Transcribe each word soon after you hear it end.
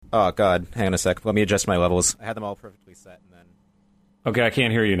Oh, God. Hang on a sec. Let me adjust my levels. I had them all perfectly set, and then... Okay, I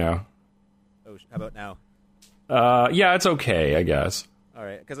can't hear you now. Oh, how about now? Yeah, it's okay, I guess. All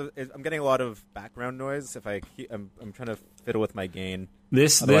right, because I'm getting a lot of background noise. If I'm trying to fiddle with my gain.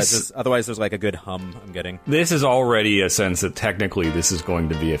 Otherwise, there's like a good hum I'm getting. This is already a sense that technically this is going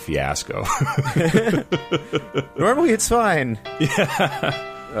to be a fiasco. Normally, it's fine. Yeah.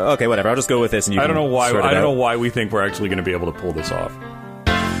 Okay, whatever. I'll just go with this, and I don't know why we think we're actually going to be able to pull this off.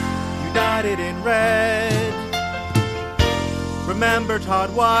 United in red. Remember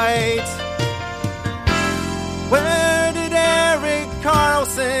Todd White. Where did Eric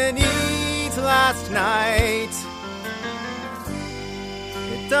Carlson eat last night?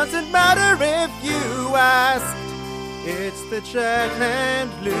 It doesn't matter if you asked. It's the Chet and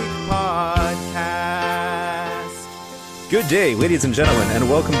Luke podcast. Good day, ladies and gentlemen, and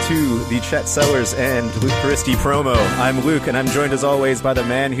welcome to the Chet Sellers and Luke Peristy promo. I'm Luke, and I'm joined as always by the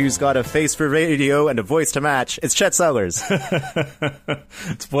man who's got a face for radio and a voice to match. It's Chet Sellers.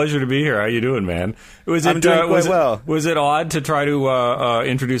 It's a pleasure to be here. How you doing, man? I'm doing quite well. Was it odd to try to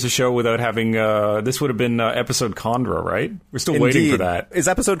introduce a show without having... this would have been episode Condra, right? We're still waiting for that. Is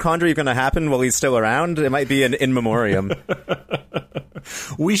episode Condra going to happen while he's still around? It might be an in memoriam.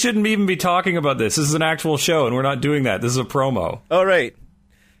 We shouldn't even be talking about this. This is an actual show, and we're not doing that. This is a promo. Oh, right.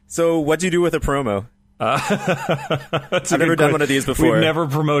 So what do you do with a promo? I've never done one of these before. We've never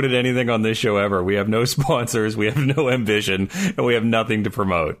promoted anything on this show ever. We have no sponsors, we have no ambition, and we have nothing to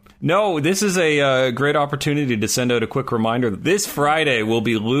promote. No, this is a great opportunity to send out a quick reminder. This Friday will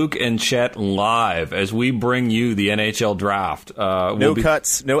be Luke and Chet live as we bring you the NHL draft. No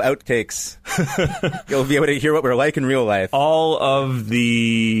cuts, no outtakes. You'll be able to hear what we're like in real life. All of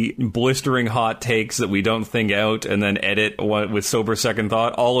the blistering hot takes that we don't think out and then edit with sober second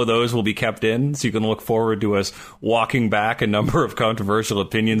thought, all of those will be kept in, so you can look forward to us walking back a number of controversial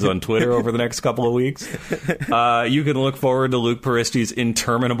opinions on Twitter over the next couple of weeks. You can look forward to Luke Peristy's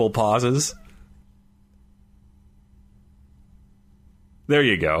interminable pauses. There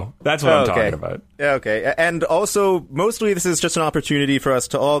you go. That's what I'm talking about. Yeah, okay. And also, mostly this is just an opportunity for us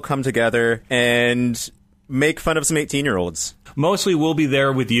to all come together and make fun of some 18-year-olds. Mostly we'll be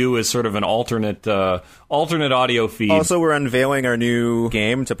there with you as sort of an alternate audio feed. Also, we're unveiling our new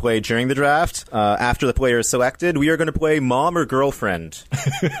game to play during the draft. After the player is selected, we are going to play Mom or Girlfriend.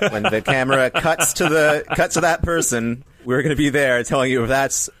 When the camera cuts to that person, we're going to be there telling you if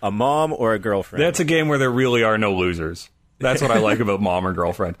that's a mom or a girlfriend. That's a game where there really are no losers. That's what I like about Mom or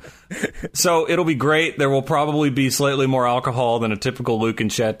Girlfriend. So it'll be great. There will probably be slightly more alcohol than a typical Luke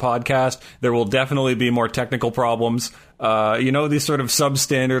and Chet podcast. There will definitely be more technical problems. These sort of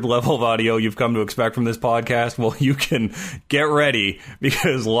substandard level of audio you've come to expect from this podcast. Well, you can get ready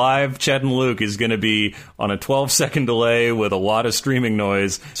because live Chet and Luke is going to be on a 12-second delay with a lot of streaming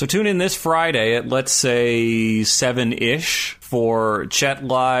noise. So tune in this Friday at, let's say, 7-ish for Chet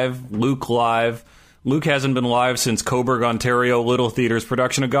live, Luke live. Luke hasn't been live since Coburg, Ontario Little Theatre's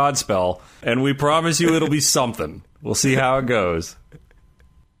production of Godspell, and we promise you it'll be something. We'll see how it goes.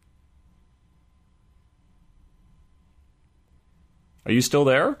 Are you still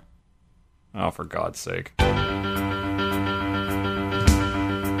there? Oh, for God's sake.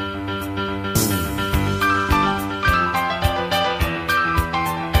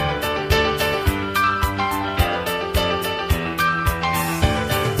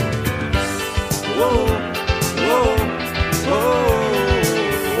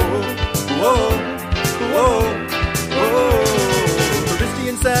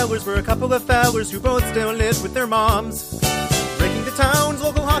 Were a couple of fellers who both still lived with their moms, breaking the town's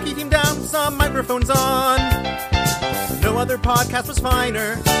local hockey team down with some microphones on. No other podcast was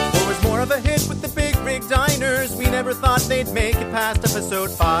finer, or was more of a hit with the big rig diners. We never thought they'd make it past episode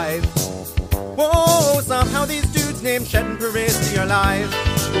 5. Whoa, somehow these dudes named Chet and Peristy are live.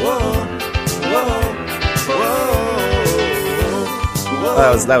 Whoa, whoa, whoa.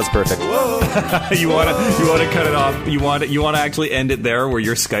 That was perfect. You want to cut it off? You want to actually end it there where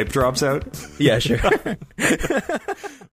your Skype drops out? Yeah, sure.